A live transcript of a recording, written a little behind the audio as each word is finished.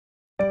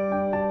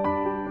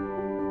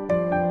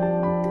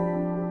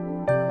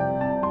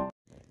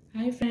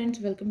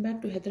welcome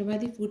back to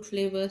Hyderabadi Food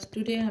Flavors.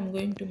 Today I am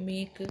going to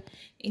make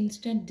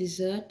instant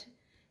dessert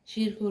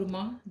Sheer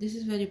Korma. This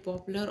is very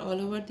popular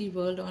all over the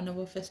world on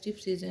our festive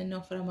season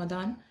of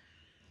Ramadan.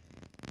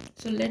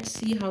 So let's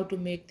see how to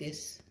make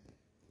this.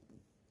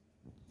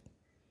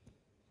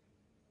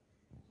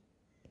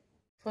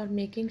 For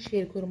making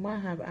Sheer Korma,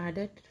 I have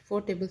added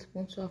 4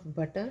 tablespoons of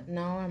butter.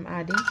 Now I am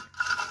adding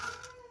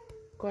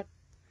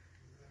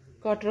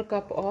quarter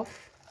cup of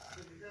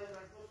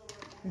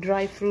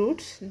dry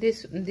fruits.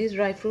 These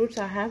dry fruits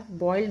I have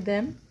boiled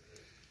them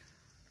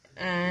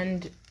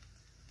and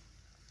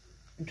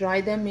dry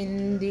them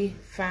in the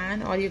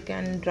fan, or you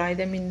can dry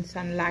them in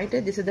sunlight.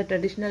 This is the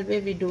traditional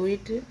way we do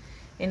it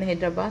in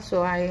Hyderabad,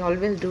 so I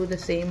always do the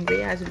same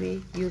way as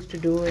we used to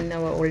do in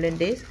our olden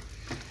days.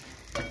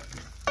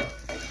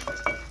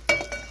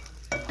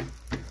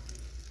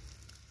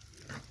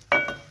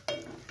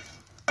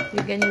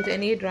 You can use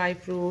any dry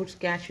fruits,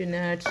 cashew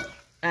nuts,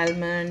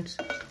 almonds,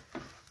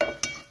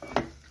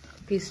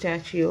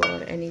 pistachio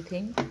or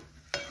anything.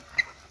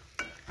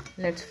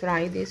 Let's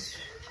fry these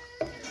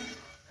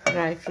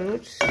dry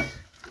fruits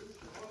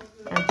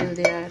until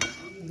they are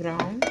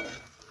brown.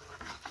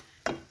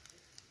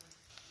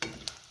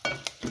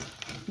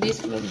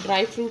 These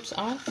dry fruits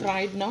are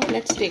fried now.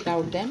 Let's take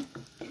out them.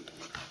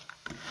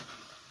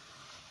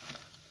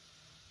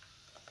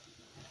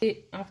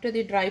 After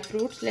the dry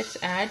fruits,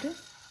 let's add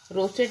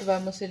roasted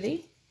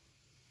vermicelli.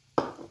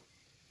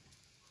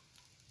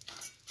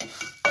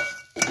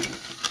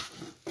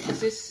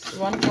 This is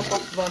 1 cup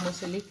of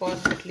vermicelli for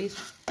at least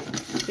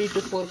 3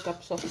 to 4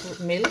 cups of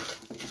milk.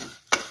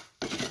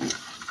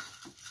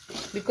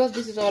 Because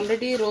this is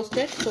already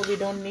roasted, so we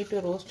don't need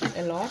to roast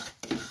a lot.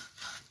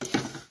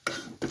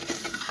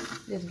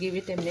 Just give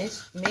it a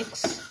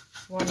mix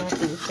 1 or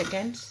 2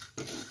 seconds.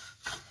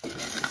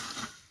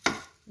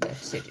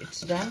 That's it,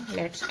 it's done.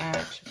 Let's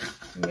add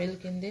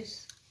milk in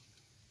this.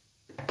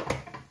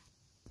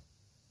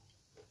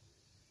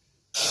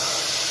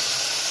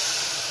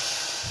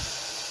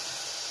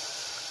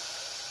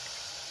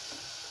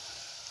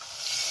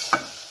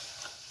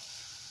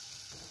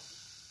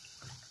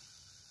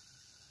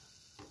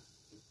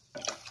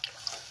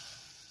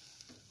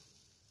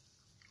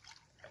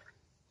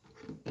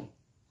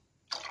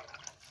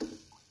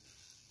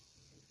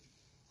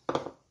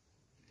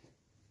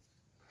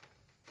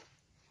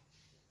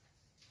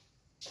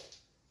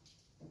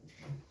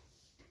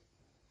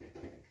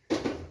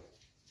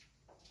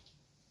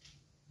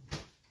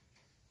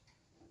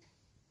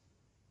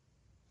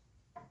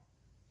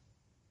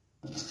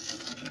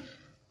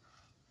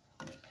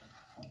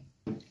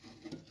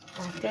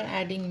 After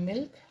adding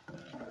milk,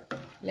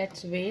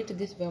 let's wait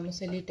this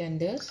vermicelli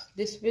tenders.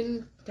 This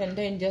will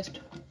tender in just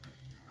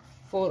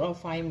 4 or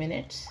 5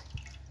 minutes.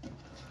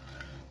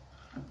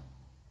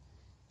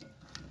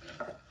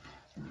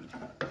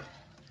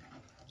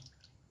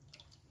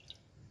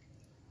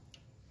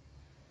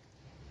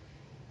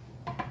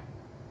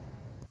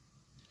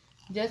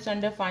 Just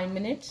under 5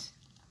 minutes,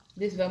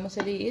 this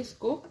vermicelli is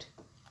cooked.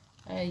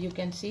 You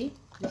can see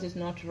this is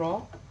not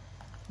raw.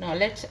 Now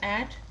let's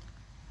add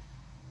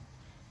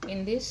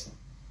in this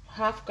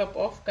half cup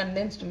of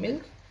condensed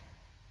milk.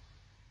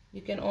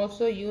 You can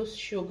also use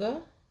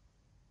sugar.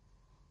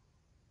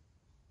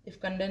 If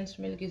condensed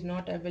milk is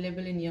not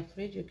available in your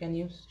fridge, you can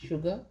use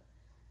sugar.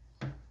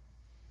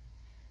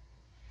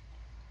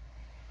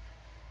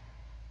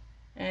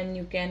 And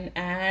you can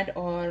add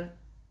or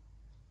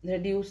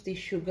reduce the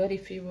sugar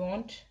if you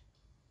want,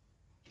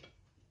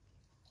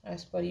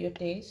 as per your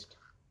taste.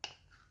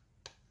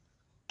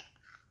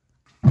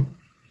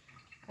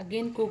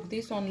 Again, cook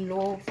this on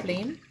low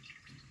flame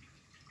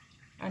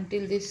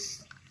until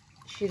this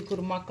Sheer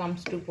Korma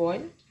comes to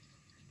boil,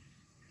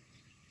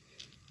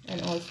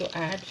 and also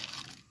add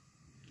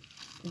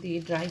the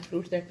dry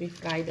fruits that we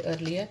fried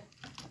earlier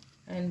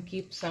and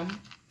keep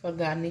some for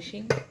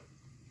garnishing.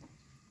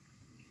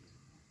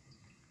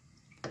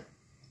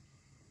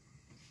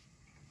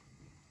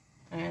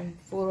 And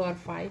 4 or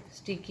 5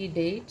 sticky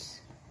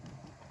dates.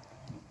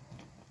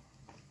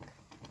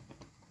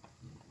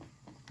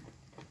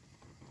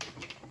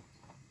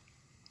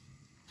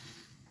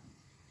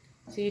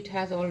 See, it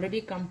has already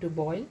come to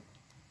boil.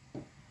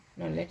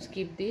 Now let's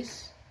keep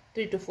this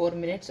 3 to 4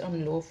 minutes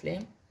on low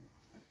flame.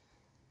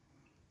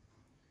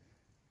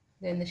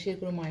 Then the Sheer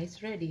Korma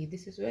is ready.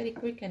 This is very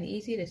quick and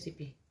easy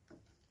recipe.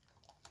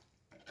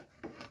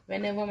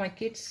 Whenever my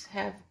kids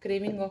have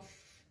craving of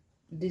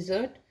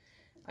dessert,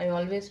 I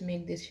always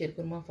make this Sheer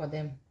Korma for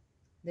them.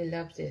 They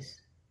love this.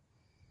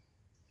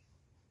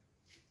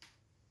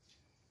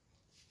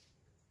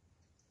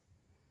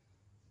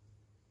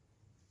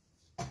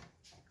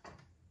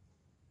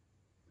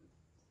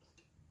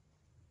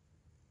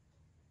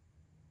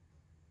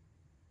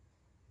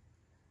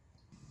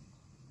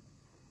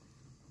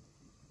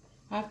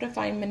 After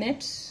 5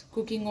 minutes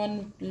cooking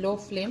on low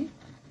flame,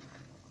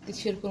 the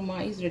Sheer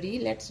Korma is ready.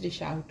 Let's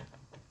dish out.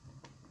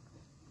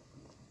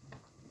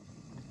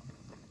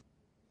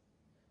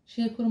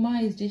 Sheer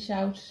Korma is dish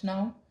out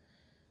now.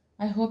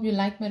 I hope you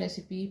like my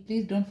recipe.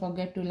 Please don't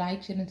forget to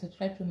like, share and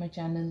subscribe to my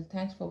channel.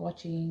 Thanks for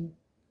watching.